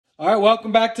All right,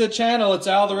 welcome back to the channel. It's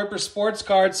Al the Ripper Sports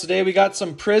Cards. Today we got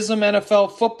some Prizm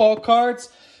NFL football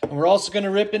cards, and we're also going to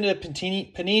rip into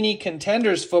Panini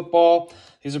Contenders football.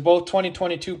 These are both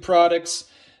 2022 products,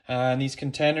 and these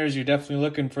Contenders, you're definitely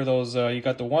looking for those. You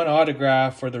got the one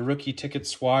autograph or the rookie ticket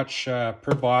swatch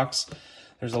per box.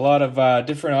 There's a lot of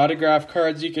different autograph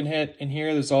cards you can hit in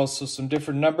here. There's also some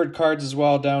different numbered cards as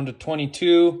well, down to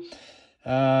 22.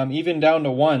 Even down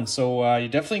to 1. So you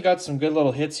definitely got some good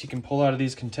little hits you can pull out of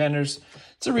these Contenders.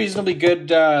 It's a reasonably good,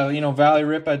 value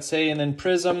rip, I'd say. And then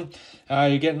Prizm,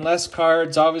 you're getting less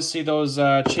cards. Obviously, those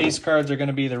chase cards are going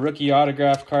to be the rookie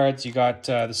autograph cards. You got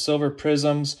the silver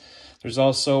Prizms. There's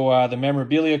also the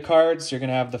memorabilia cards. You're going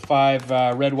to have the 5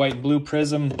 red, white, and blue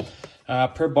Prizm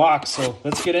per box. So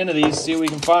let's get into these, see what we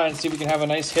can find, see if we can have a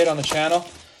nice hit on the channel.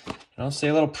 Say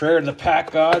a little prayer to the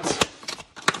pack gods.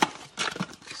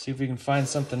 See if we can find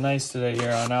something nice today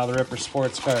here on Al the Ripper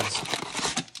Sports Cards.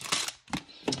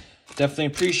 Definitely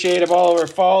appreciate all of our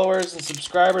followers and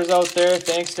subscribers out there.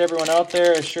 Thanks to everyone out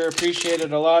there. I sure appreciate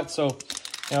it a lot. So,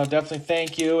 definitely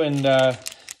thank you. And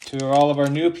to all of our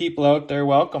new people out there,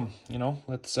 welcome.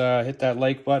 Let's hit that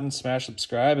like button, smash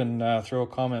subscribe, and throw a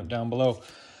comment down below.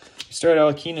 We started out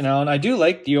with Keenan Allen. I do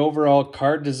like the overall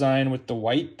card design with the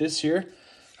white this year.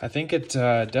 I think it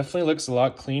definitely looks a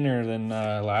lot cleaner than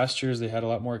last year's. They had a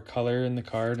lot more color in the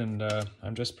card, and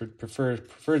I'm just prefer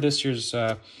this year's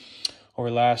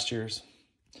over last year's.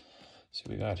 Let's see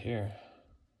what we got here.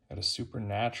 Got a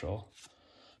supernatural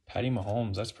Patty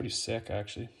Mahomes. That's pretty sick,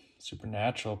 actually.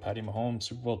 Supernatural Patty Mahomes,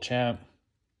 Super Bowl champ.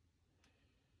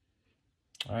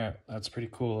 All right, that's a pretty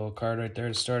cool little card right there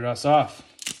to start us off.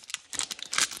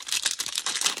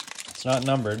 It's not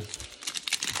numbered,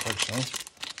 unfortunately.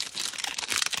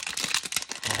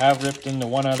 I have ripped into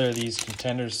one other of these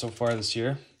Contenders so far this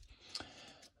year.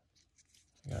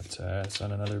 It's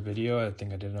on another video. I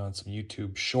think I did it on some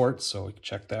YouTube shorts, so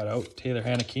check that out. Taylor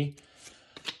Haneke,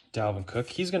 Dalvin Cook.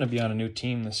 He's going to be on a new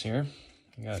team this year.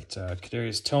 We got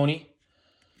Kadarius Toney.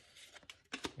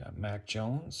 We got Mac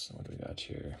Jones. What do we got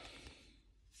here?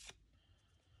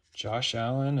 Josh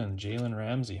Allen and Jalen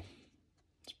Ramsey.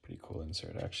 It's a pretty cool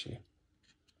insert, actually.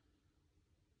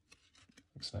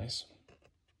 Looks nice.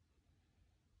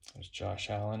 There's Josh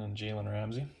Allen and Jalen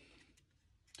Ramsey.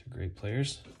 Two great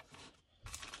players.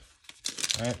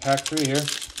 All right, pack 3 here.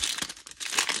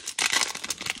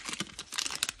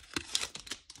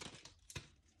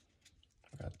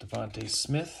 We got Devontae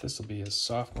Smith. This will be his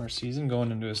sophomore season,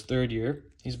 going into his 3rd year.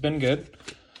 He's been good.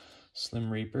 Slim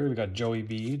Reaper. We got Joey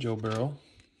B, Joe Burrow.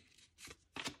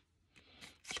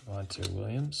 Javonte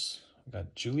Williams. We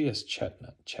got Julius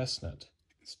Chestnut.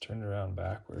 It's turned around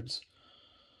backwards.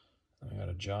 We got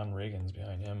a John Riggins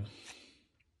behind him.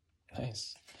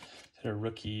 Nice. A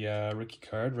rookie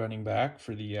card, running back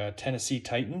for the Tennessee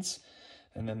Titans.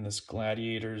 And then this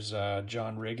Gladiators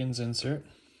John Riggins insert.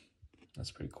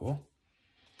 That's pretty cool.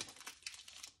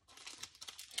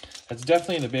 That's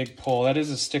definitely the big pull. That is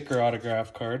a sticker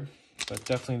autograph card, but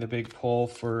definitely the big pull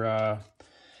for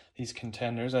these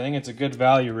Contenders. I think it's a good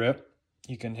value rip.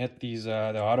 You can hit these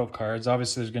the auto cards.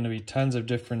 Obviously, there's going to be tons of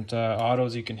different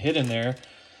autos you can hit in there.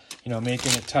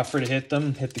 Making it tougher to hit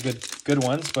them, hit the good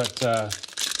ones, but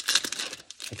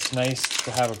it's nice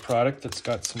to have a product that's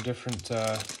got some different,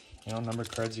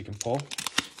 numbered cards you can pull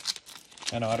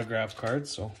and autograph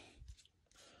cards. So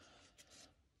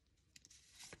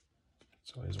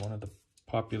it's always one of the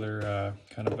popular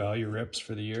kind of value rips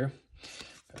for the year.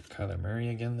 Got Kyler Murray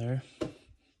again there.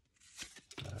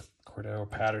 Cordero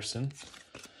Patterson.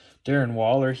 Darren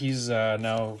Waller, he's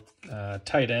now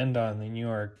tight end on the New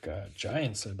York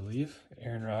Giants, I believe.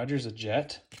 Aaron Rodgers, a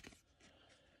Jet.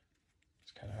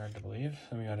 It's kind of hard to believe.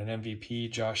 Then we got an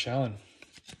MVP, Josh Allen.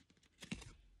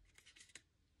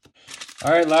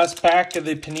 All right, last pack of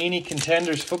the Panini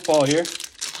Contenders football here.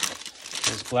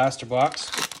 There's Blaster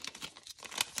Box.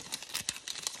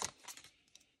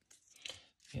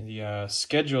 And the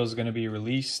schedule is going to be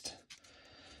released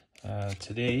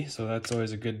today, so that's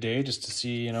always a good day just to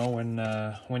see,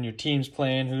 when your team's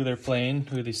playing, who they're playing,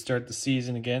 who they start the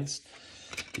season against.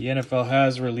 The NFL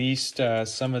has released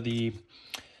some of the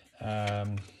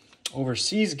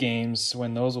overseas games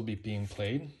when those will be being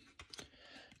played.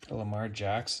 Got Lamar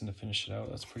Jackson to finish it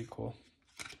out. That's pretty cool.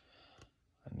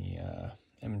 On the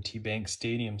M&T Bank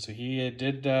Stadium. So he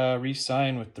did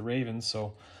re-sign with the Ravens,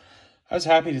 so I was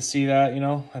happy to see that.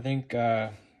 I think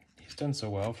he's done so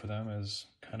well for them. As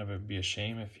kind of it'd be a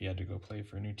shame if he had to go play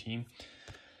for a new team.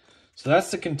 So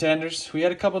that's the Contenders. We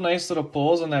had a couple nice little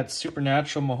pulls on that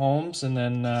Supernatural Mahomes and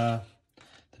then the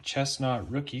Chestnut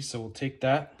rookie, so we'll take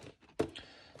that.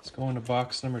 Let's go into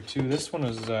box number 2. This one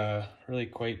was really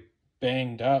quite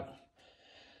banged up.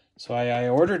 So I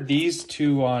ordered these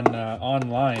two on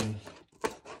online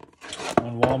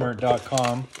on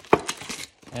Walmart.com,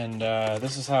 and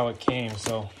this is how it came.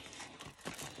 So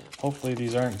hopefully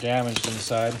these aren't damaged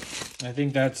inside. I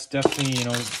think that's definitely, you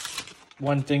know,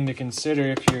 one thing to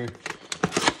consider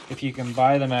if you can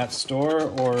buy them at store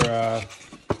or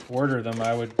order them.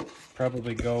 I would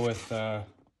probably go with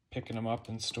picking them up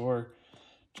in store,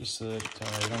 just so that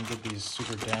you don't get these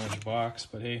super damaged box.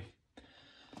 But hey,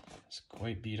 it's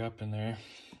quite beat up in there.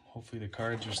 Hopefully the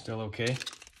cards are still okay,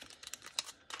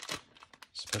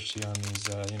 especially on these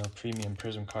you know, premium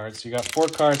Prizm cards. So you got 4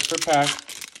 cards per pack.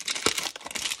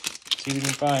 See what you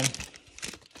can find.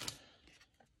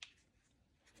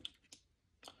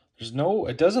 There's no,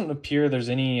 it doesn't appear there's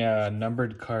any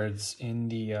numbered cards in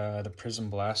the Prizm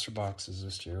blaster boxes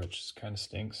this year, which is kind of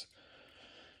stinks.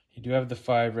 You do have the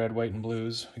 5 red, white, and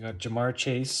blues. We got Jamar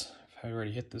Chase. I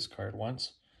already hit this card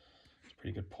once. It's a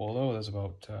pretty good pull though. That's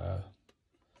about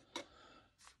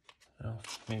you know,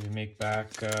 maybe make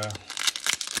back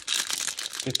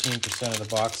 15% of the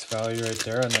box value right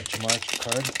there on that Jamar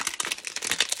card.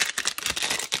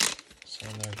 So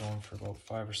they're going for about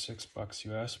 $5 or $6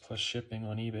 US plus shipping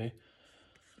on eBay.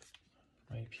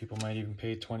 People might even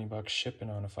pay $20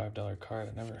 shipping on a $5 card.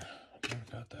 I never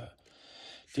got that.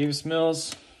 Davis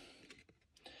Mills,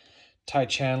 Ty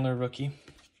Chandler rookie.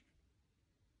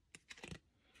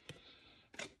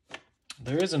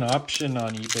 There is an option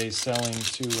on eBay selling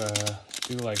to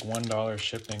do like $1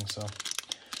 shipping, so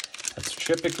that's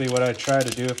typically what I try to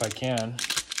do if I can.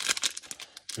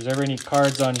 If there's ever any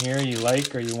cards on here you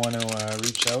like or you want to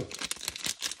reach out,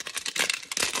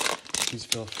 please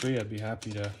feel free. I'd be happy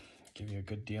to give you a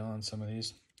good deal on some of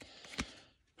these.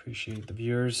 Appreciate the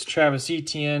viewers. Travis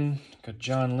Etienne, got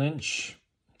John Lynch,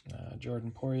 Jordan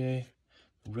Poirier,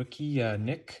 rookie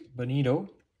Nick Bonito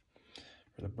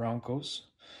for the Broncos.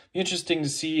 Be interesting to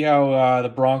see how the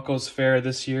Broncos fare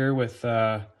this year with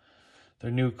their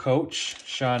new coach,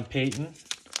 Sean Payton.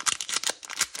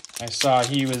 I saw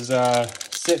he was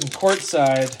sitting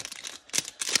courtside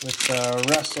with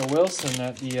Russell Wilson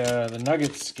at the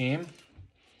Nuggets game.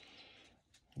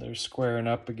 They're squaring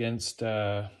up against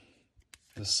the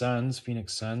Suns,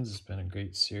 Phoenix Suns. It's been a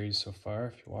great series so far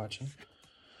if you're watching.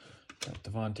 Got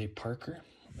Devontae Parker,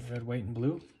 red, white, and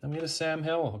blue. Then we got a Sam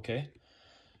Howell, okay.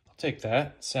 I'll take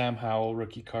that. Sam Howell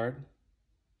rookie card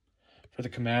for the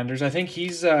Commanders. I think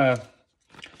he's got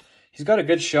a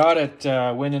good shot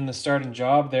at winning the starting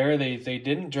job there. They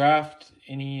didn't draft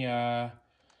any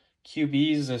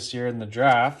QBs this year in the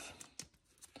draft,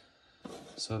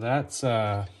 so that's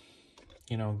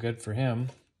you know, good for him.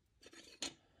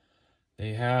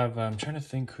 They have, I'm trying to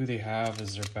think who they have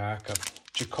as their backup.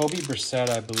 Jacoby Brissett,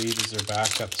 I believe, is their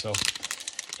backup. So,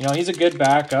 you know, he's a good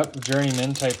backup,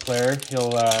 journeyman type player. He'll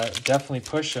definitely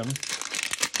push him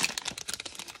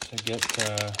to get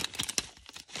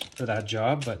for that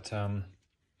job. But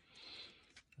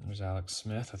there's Alex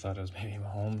Smith. I thought it was maybe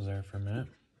Mahomes there for a minute.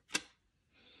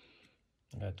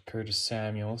 I got Curtis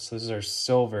Samuel. So this is our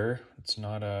silver. It's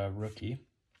not a rookie.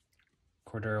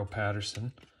 Cordero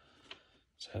Patterson.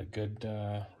 He's had a good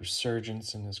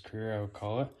resurgence in his career, I would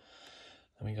call it.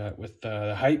 And we got with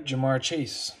the hype, Jamar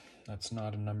Chase. That's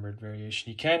not a numbered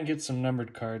variation. You can get some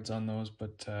numbered cards on those,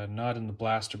 but not in the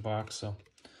blaster box. So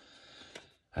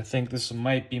I think this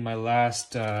might be my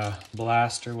last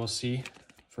blaster. We'll see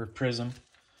for Prizm.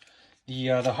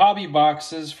 The hobby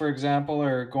boxes, for example,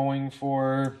 are going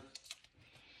for,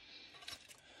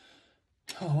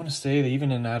 I want to say that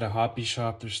even at a hobby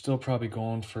shop, they're still probably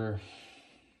going for,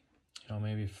 you know,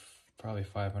 maybe probably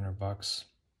 $500.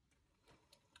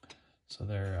 So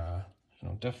they're, you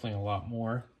know, definitely a lot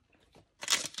more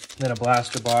than a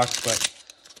blaster box. But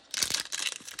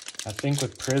I think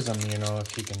with Prizm, you know,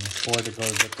 if you can afford to go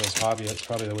get those hobby, that's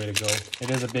probably the way to go.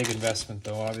 It is a big investment,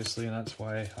 though, obviously, and that's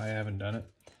why I haven't done it.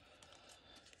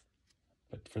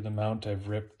 But for the amount I've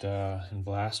ripped in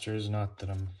blasters, not that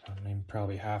I mean,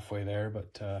 probably halfway there,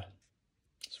 but so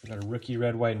we got a rookie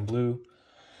red, white, and blue,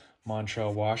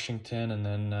 Montreal, Washington, and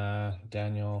then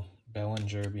Daniel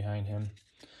Bellinger behind him.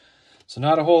 So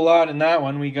not a whole lot in that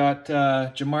one. We got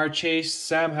Jamar Chase,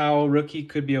 Sam Howell, rookie,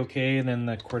 could be okay, and then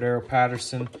the Cordero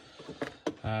Patterson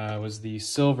was the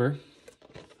silver.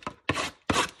 All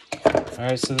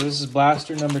right, so this is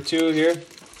blaster number 2 here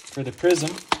for the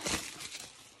Prizm.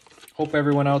 Hope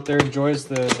everyone out there enjoys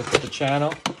the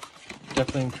channel.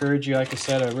 Definitely encourage you, like I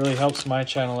said, it really helps my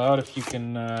channel out if you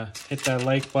can hit that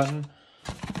like button.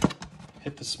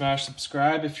 Hit the smash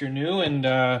subscribe if you're new, and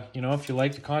you know, if you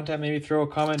like the content, maybe throw a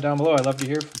comment down below. I'd love to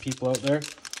hear from people out there,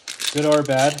 good or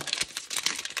bad.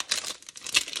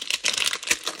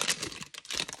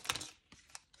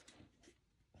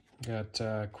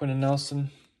 got Quentin Nelson,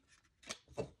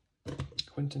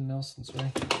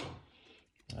 sorry.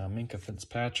 Minka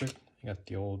Fitzpatrick. You got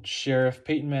the old Sheriff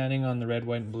Peyton Manning on the red,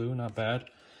 white, and blue. Not bad.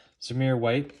 Zamir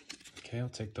White. Okay, I'll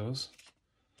take those.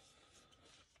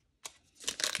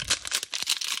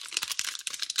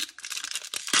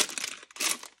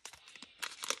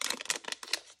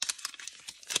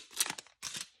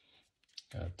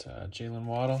 Got Jalen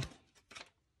Waddle.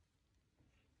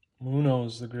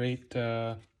 Munoz, the great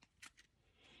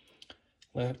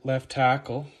left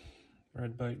tackle.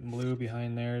 Red, white, and blue.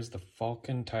 Behind there is the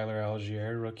Falcon, Tyler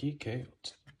Algier, rookie. Okay,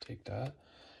 take that.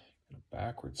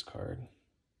 Backwards card.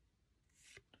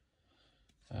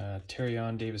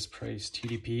 Terrion Davis-Price,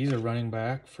 TDPs, a running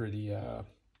back for the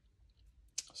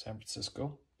San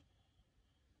Francisco.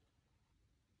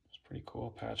 It's pretty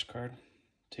cool patch card.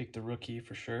 Take the rookie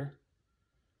for sure.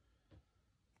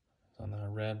 On the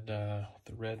red, with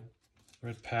the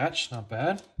red patch, not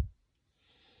bad.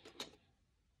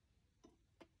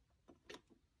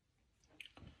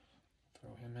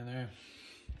 Throw him in there.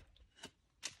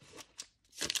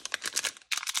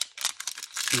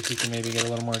 See if we can maybe get a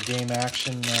little more game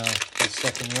action this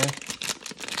second year.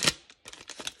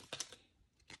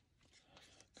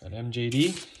 Got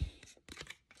MJD.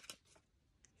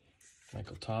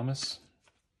 Michael Thomas.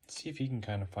 Let's see if he can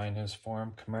kind of find his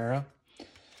form. Kamara.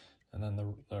 And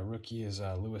then the rookie is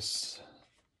Lewis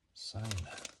Sign.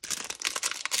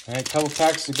 All right, couple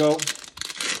packs to go.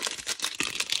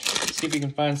 Let's see if we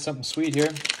can find something sweet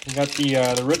here. We got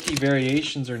the rookie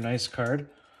variations are a nice card.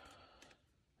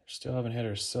 Still haven't hit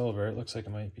our silver. It looks like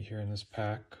it might be here in this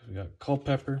pack. We got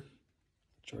Culpepper,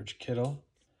 George Kittle.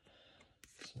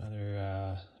 There's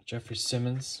another Jeffrey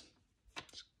Simmons.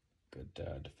 Good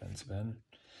defensive end.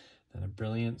 And a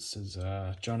brilliance is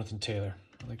Jonathan Taylor.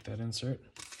 I like that insert.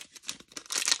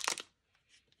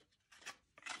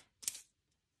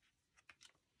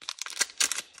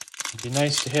 It'd be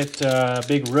nice to hit a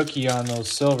big rookie on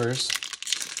those silvers.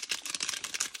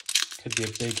 Could be a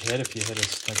big hit if you hit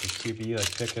like a QB,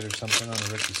 like Pickett or something on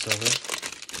a rookie silver.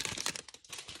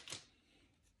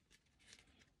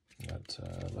 Got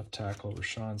left tackle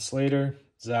Rashawn Slater,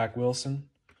 Zach Wilson.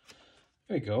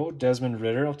 There you go, Desmond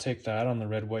Ridder. I'll take that on the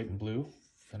red, white, and blue.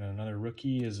 And another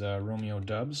rookie is Romeo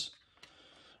Doubs.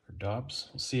 We'll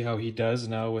see how he does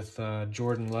now with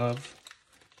Jordan Love.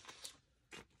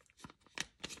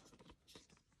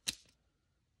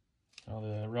 All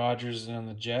the Rodgers and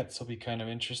the Jets will be kind of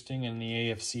interesting in the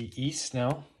AFC East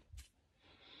now.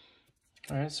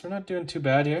 All right, so we're not doing too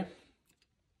bad here.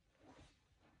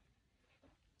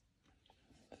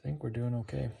 I think we're doing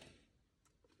okay.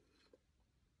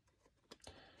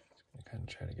 I'm kind of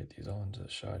try to get these all into the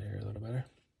shot here a little better.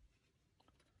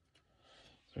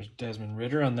 There's Desmond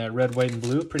Ridder on that red, white, and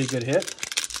blue. Pretty good hit.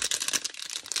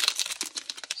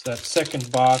 So that second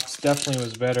box definitely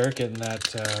was better, getting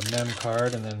that mem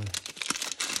card and then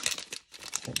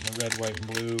hitting the red, white, and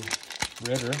blue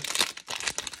Ridder.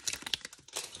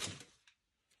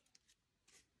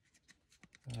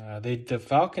 The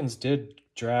Falcons did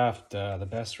draft the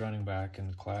best running back in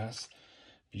the class,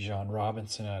 Bijan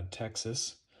Robinson out of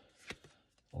Texas,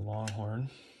 a Longhorn.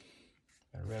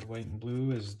 That red, white, and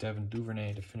blue is Devin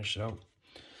Duvernay to finish it out.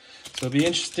 So it'll be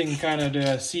interesting kind of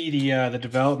to see the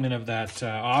development of that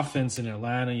offense in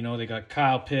Atlanta. You know, they got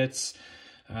Kyle Pitts,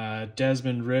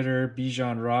 Desmond Ridder,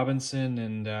 Bijan Robinson,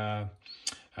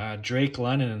 and Drake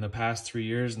London in the past 3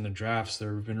 years in the drafts.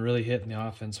 They've been really hitting the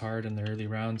offense hard in the early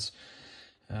rounds.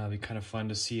 It'll be kind of fun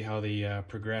to see how they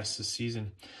progress this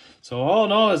season. So all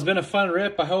in all, it's been a fun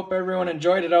rip. I hope everyone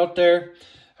enjoyed it out there.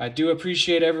 I do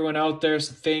appreciate everyone out there,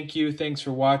 so thank you. Thanks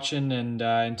for watching, and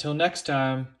until next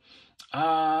time,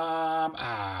 I'm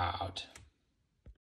out.